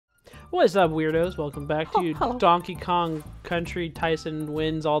What's up, weirdos? Welcome back to hello. Donkey Kong Country. Tyson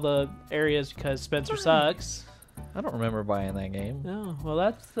wins all the areas because Spencer sucks. I don't remember buying that game. Oh, well,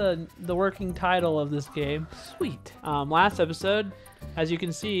 that's the working title of this game. Sweet. Last episode, as you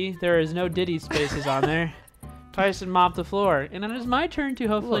can see, there is no Diddy spaces on there. Tyson mopped the floor, and it is my turn to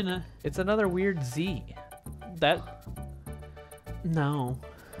hopefully Look, it's another weird Z. that. No,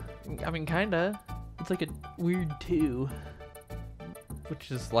 I mean, kinda. it's like a weird 2. Which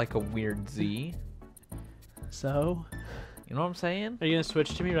is like a weird Z. So, You know what I'm saying? are you gonna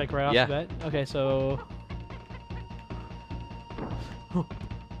switch to me like right off Yeah. the bat? Okay, so.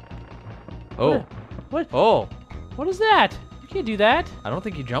 Oh. What? Oh. What is that? You can't do that. I don't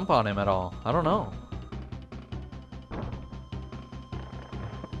think you jump on him at all. I don't know.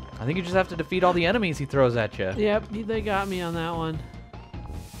 I think you just have to defeat all the enemies he throws at you. Yep, they got me on that one.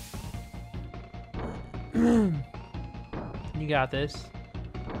 You got this.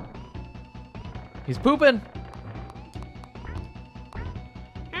 He's pooping.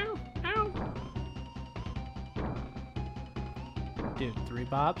 Ow, ow. Dude, 3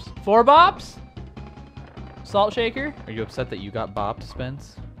 bops? 4 bops? Salt shaker? Are you upset that you got bopped,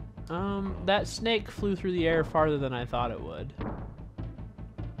 Spence? That snake flew through the air farther than I thought it would.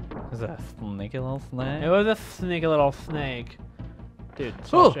 Is that a sneaky little snake? It was a sneaky little snake. Dude,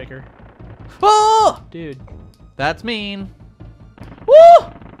 salt shaker. Oh! Dude. That's mean. Woo!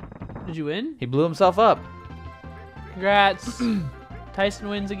 Did you win? He blew himself up. Congrats. Tyson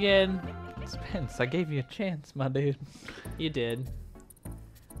wins again. Spence, I gave you a chance, my dude. You did.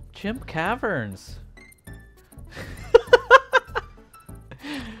 Chimp Caverns.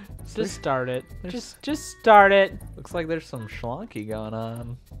 Just start it. Just start it. Looks like there's some schlonky going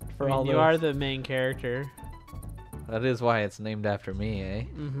on. I mean, you are the main character. That is why it's named after me, eh?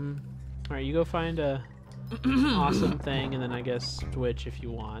 Mm-hmm. All right, you go find a awesome thing, and then I guess switch if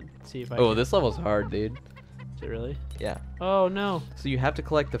you want. See if I. Oh, can... this level's hard, dude. Is it really? Yeah. Oh no. So you have to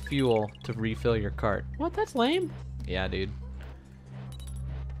collect the fuel to refill your cart. What? That's lame. Yeah, dude.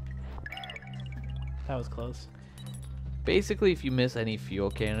 That was close. Basically, if you miss any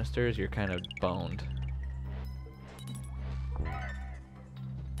fuel canisters, you're kind of boned.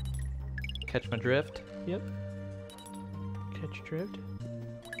 Catch my drift? Yep. Catch drift.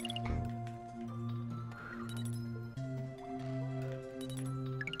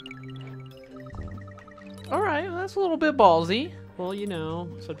 Alright, well, that's a little bit ballsy. Well, you know,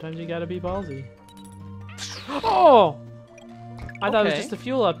 sometimes you gotta be ballsy. Oh! I thought it was Okay. just the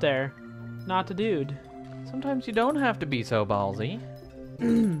fuel up there, not the dude. Sometimes you don't have to be so ballsy.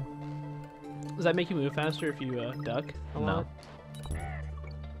 Does that make you move faster if you duck a No. lot?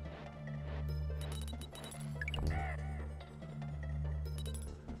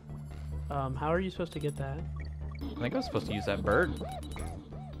 How are you supposed to get that? I think I was supposed to use that bird.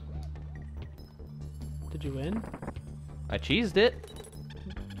 Did you win? I cheesed it.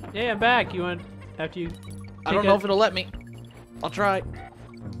 Yeah, I'm back. You want after you? I don't know if it'll let me. I'll try.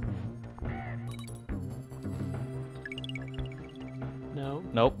 No.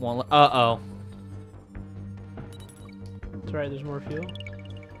 Nope, won't let. Uh-oh. It's alright. There's more fuel.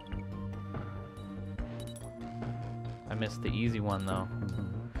 I missed the easy one, though.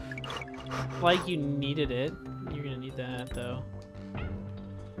 Like you needed it. You're gonna need that though.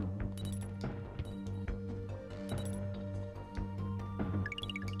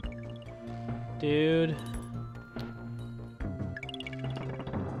 Dude.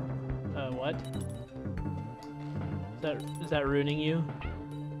 What? Is that ruining you?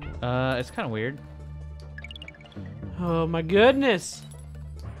 It's kind of weird. Oh my goodness!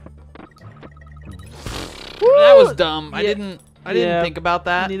 That was dumb. I Yeah. didn't Yeah. think about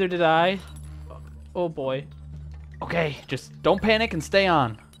that. Neither did I. Oh boy. Okay, just don't panic and stay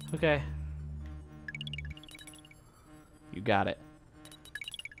on. Okay. You got it.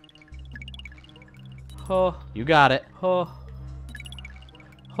 Oh. You got it. Oh.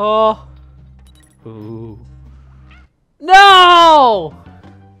 Oh. Ooh. No!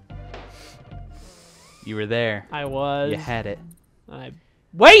 You were there. I was. You had it. I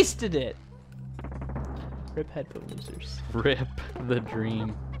wasted it. Rip headphone losers. Rip the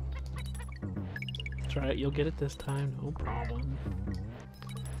dream. That's right. You'll get it this time. No problem.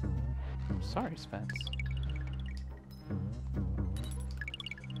 Sorry, Spence. It'd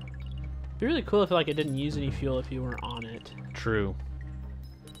be really cool if like it didn't use any fuel if you weren't on it. True.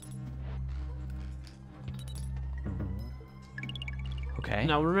 Okay.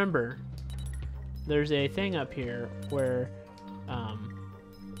 Now remember, there's a thing up here where, oh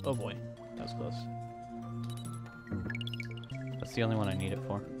boy, that was close. That's the only one I need it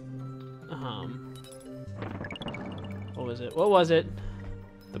for. What was it? What was it?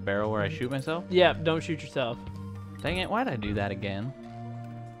 The barrel where I shoot myself? Yep, don't shoot yourself. Dang it, why'd I do that again?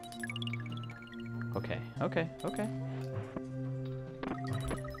 Okay, okay, okay.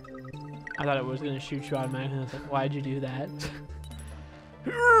 I thought it was going to shoot you automatically. I was like, why'd you do that?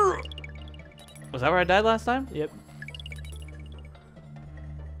 Was that where I died last time? Yep.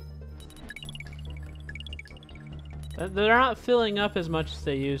 They're not filling up as much as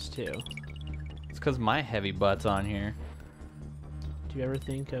they used to. It's because my heavy butt's on here. Do you ever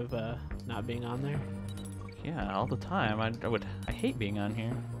think of not being on there? Yeah, all the time. I hate being on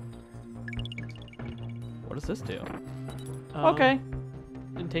here. What does this do? Okay.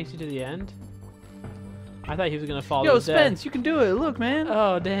 It takes you to the end? I thought he was going to fall Yo, to his death. Spence, you can do it. Look, man.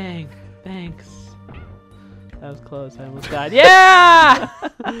 Oh, dang. Thanks. That was close. I almost died. Yeah!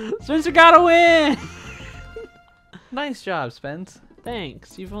 Spencer got a win! Nice job, Spence.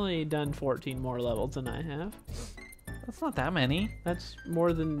 Thanks. You've only done 14 more levels than I have. That's not that many. That's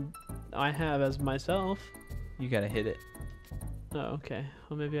more than I have as myself. You gotta hit it. Oh, okay.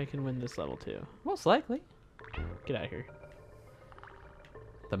 Well, maybe I can win this level too. Most likely. Get out of here.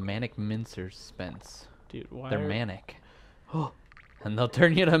 The manic mincers, Spence. Dude, why They're are... manic. Oh, and they'll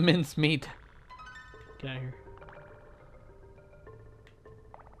turn you to mincemeat. Get out of here.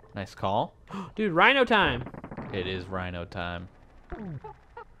 Nice call. Dude, rhino time! It is rhino time.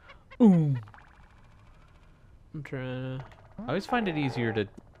 I'm trying to... I always find it easier to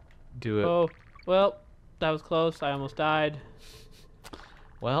do it. Oh, well, that was close. I almost died.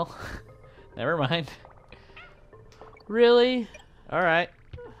 Well, never mind. Really? All right.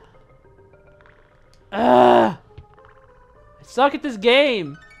 I suck at this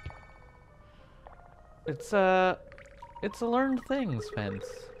game. It's a learned thing, Spence.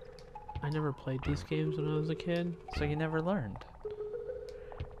 I never played these games when I was a kid. So you never learned.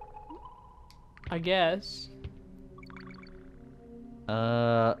 I guess.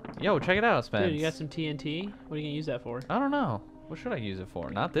 Yo, check it out, Spence. Dude, you got some TNT? What are you gonna use that for? I don't know. What should I use it for?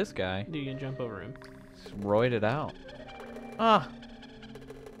 Not this guy. Dude, you can jump over him. Just roid it out. Ah.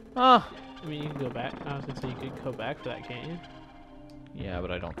 Ah. I mean, you can go back. I was gonna say you could go back for that, can't you? Yeah,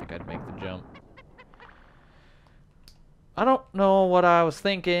 but I don't think I'd make the jump. I don't know what I was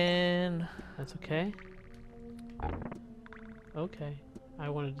thinking. That's okay. Okay. I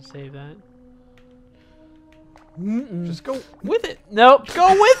wanted to save that. Just go with it. Nope.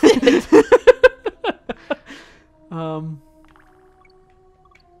 Go with it.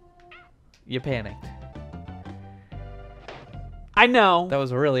 You panicked. I know. That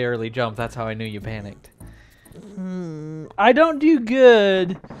was a really early jump. That's how I knew you panicked. I don't do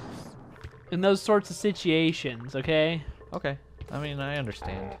good in those sorts of situations, okay? Okay. I mean, I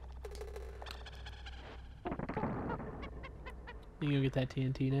understand. You gonna get that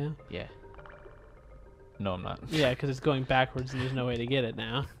TNT now? Yeah. No, I'm not. Yeah, because it's going backwards and there's no way to get it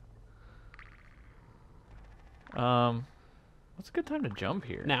now. What's a good time to jump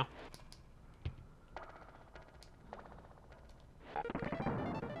here? Now.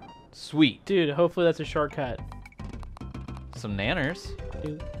 Sweet. Dude, hopefully that's a shortcut. Some nanners.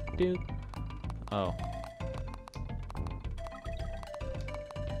 Dude. Oh.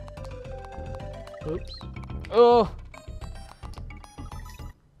 Oops. Oh.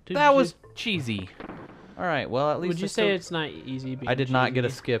 Dude, That was cheesy. All right. Well, at least Would you say it's not easy being I did not get a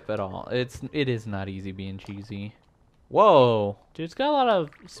cheesy? skip at all. It is not easy being cheesy. Whoa. Dude, it's got a lot of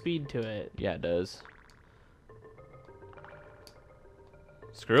speed to it. Yeah, it does.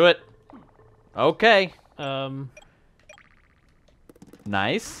 Screw it. Okay.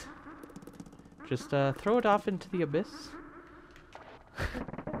 Nice. Just throw it off into the abyss.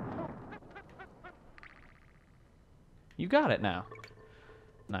 You got it now.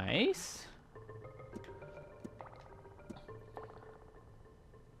 Nice.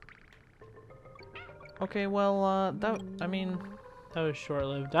 Okay, well, that That was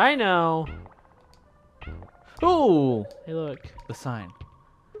short-lived. I know. ooh, Hey, look. the sign.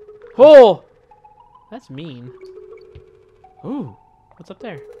 Oh! That's mean. Ooh, What's up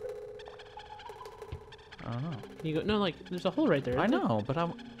there? I don't know. Can you go? No, like, there's a hole right there. I isn't there? know, but I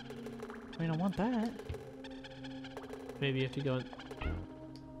want that. Maybe you have to go in.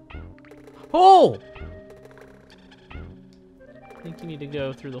 Oh! I think you need to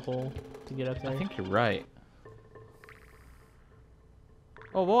go through the hole to get up there. I think you're right.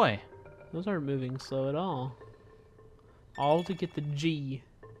 Oh boy. Those aren't moving slow at all. All to get the G.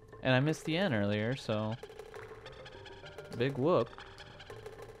 And I missed the N earlier, so big whoop.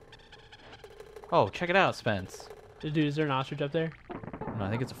 Oh, check it out, Spence. Dude, is there an ostrich up there? No, I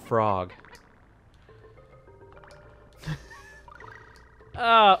think it's a frog.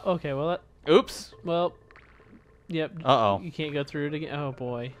 Okay, well, Oops. well, Yep. Uh-oh. You can't go through it again. Oh,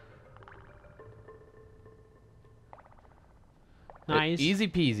 boy. Nice. Easy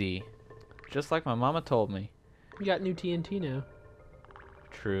peasy. Just like my mama told me. You got new TNT now.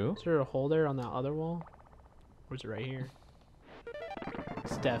 True. Is there a hole there on that other wall? Or is it right here?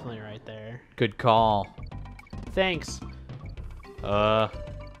 It's definitely right there. Good call. Thanks.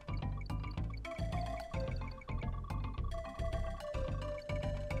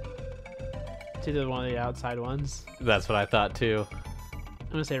 It's either one of the outside ones. That's what I thought too.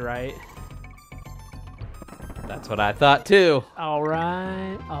 I'm gonna say right. That's what I thought too.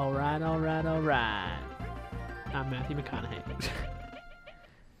 Alright, alright, alright, alright. I'm Matthew McConaughey.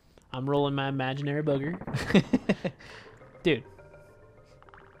 I'm rolling my imaginary booger. Dude.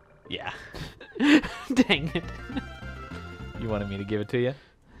 Yeah. Dang it. You wanted me to give it to you?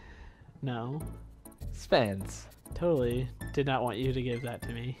 No. Spence. Totally did not want you to give that to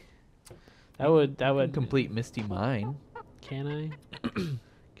me. That would Complete Misty Mine. Can I?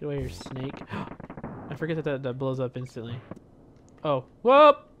 Get away, your snake. I forget that blows up instantly. Oh,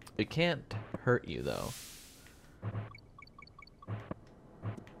 whoop! It can't hurt you though.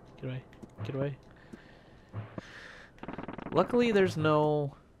 Get away. Get away. Luckily, there's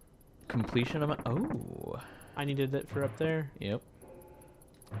no completion amount. Oh. I needed it for up there. Yep.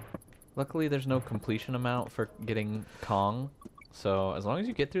 Luckily, there's no completion amount for getting K.O.N.G. So as long as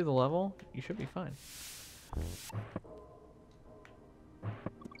you get through the level, you should be fine.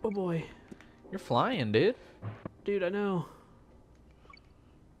 Oh boy. You're flying, dude. Dude, I know.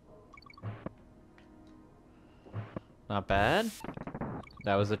 Not bad.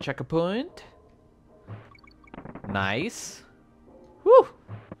 That was a checkpoint. Nice. Woo!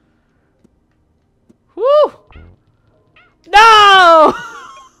 Woo! No!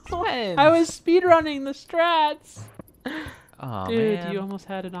 Spence! I was speedrunning the strats. Aw, Dude, man. you almost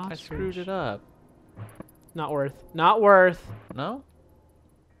had an ostrich. I screwed it up. Not worth. Not worth. No?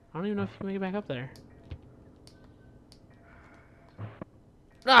 I don't even know if you can make it back up there.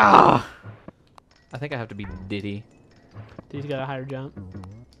 Ah! I think I have to be Diddy. Dude's got a higher jump.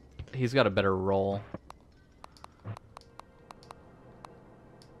 He's got a better roll.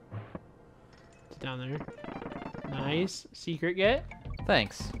 It's down there. Nice. Secret get.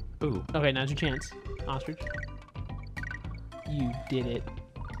 Thanks. Ooh. Okay, now's your chance. Ostrich. You did it.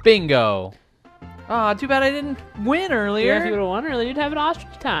 Bingo! Aw, too bad I didn't win earlier. Yeah, if you would have won earlier, you'd have an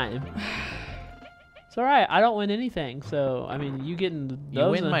ostrich time. It's alright. I don't win anything, so, I mean, you getting those...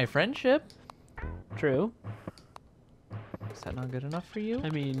 You win my friendship? True. Is that not good enough for you? I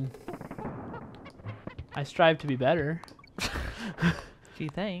mean... I strive to be better. Gee,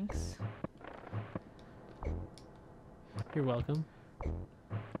 thanks. You're welcome.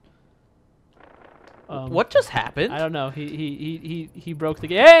 What just happened? I don't know. He broke the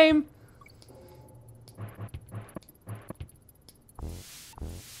game.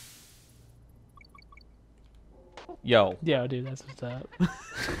 Yo. Yo, dude, that's what's up.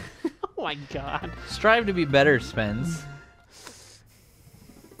 Oh my god. Strive to be better, Spence.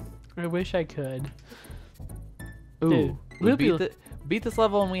 I wish I could. Ooh. Dude, We beat this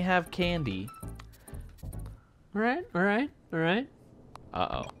level and we have candy. Alright, alright, alright.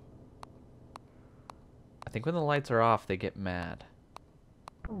 Uh-oh. I think when the lights are off, they get mad.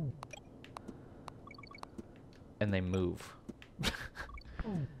 And they move.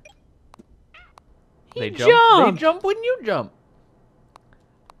 They jumped! They jump when you jump.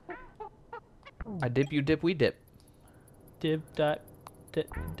 I dip, you dip, we dip. Dib, dot,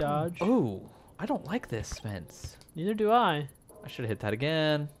 dodge. Ooh, I don't like this, Spence. Neither do I. I should have hit that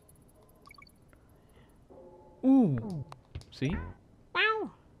again. Ooh. See?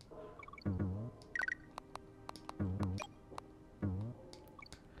 Wow.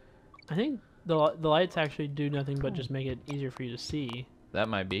 I think the lights actually do nothing but just make it easier for you to see. That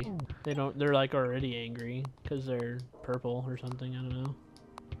might be. They're like already angry because they're purple or something. I don't know.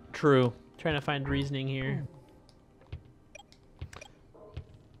 True. Trying to find reasoning here.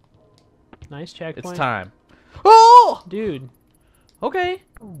 Nice checkpoint. It's time. Oh! Dude, Okay.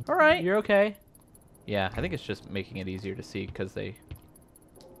 All right. you're okay. Yeah, I think it's just making it easier to see because they...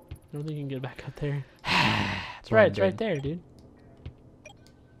 I don't think you can get back up there. That's It's right. It's right there, dude.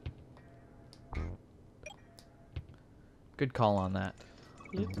 Good call on that.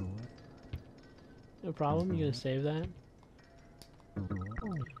 Yep. No problem. You gonna save that?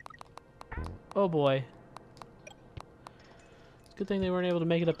 Oh boy. It's a good thing they weren't able to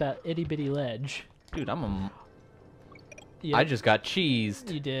make it up that itty bitty ledge. Dude, I'm a... Yep, I just got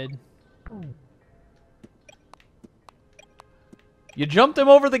cheesed. you did. You jumped him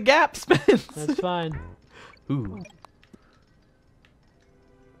over the gap, Spence. That's fine. Ooh.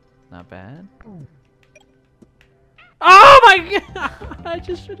 Not bad. Oh my god! I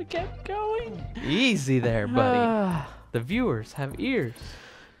just should have kept going. Easy there, buddy. The viewers have ears.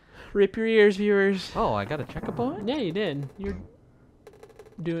 Rip your ears, viewers. Oh, I got a checkpoint? Yeah, you did. You're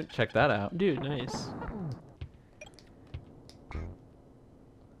doing... Check that out. Dude, nice.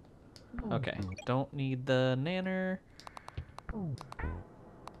 Okay, don't need the nanner.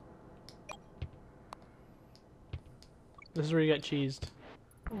 This is where you got cheesed.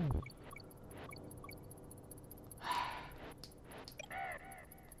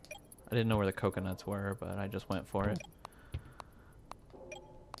 I didn't know where the coconuts were, but I just went for it.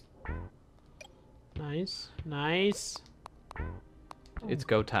 Nice. Nice. It's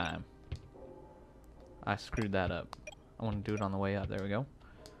go time. I screwed that up. I want to do it on the way up. There we go.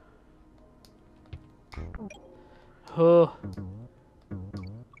 Oh.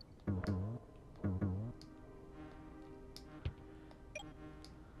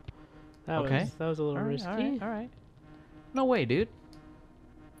 Okay. That was a little risky. All right. No way, dude.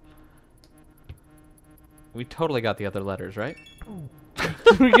 We totally got the other letters, right?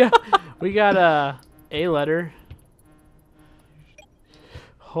 we got a letter.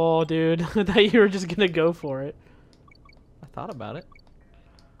 Oh, dude. I thought you were just gonna go for it. I thought about it.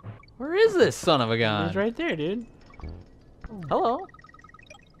 Where is this son of a gun? It's right there, dude. Hello.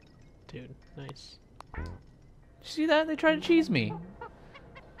 Dude, nice. Did you see that? They tried to cheese me.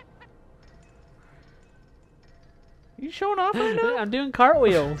 You showing off right now? I'm doing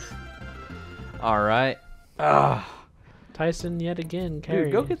cartwheels. All right. Tyson yet again carried.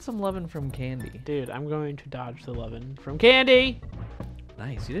 Dude, go get some lovin' from Candy. Dude, I'm going to dodge the lovin' from Candy.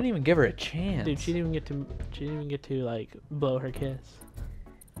 Nice. You didn't even give her a chance. Dude, she didn't even get to like blow her kiss.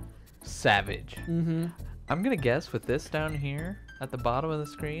 Savage. Mm-hmm. I'm gonna guess with this down here at the bottom of the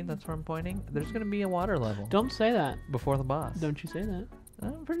screen, that's where I'm pointing, there's gonna be a water level. Don't say that. Before the boss. Don't you say that.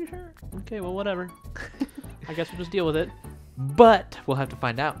 I'm pretty sure. Okay, well, whatever. I guess we'll just deal with it. But we'll have to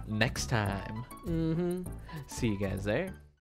find out next time. Mm-hmm. See you guys there.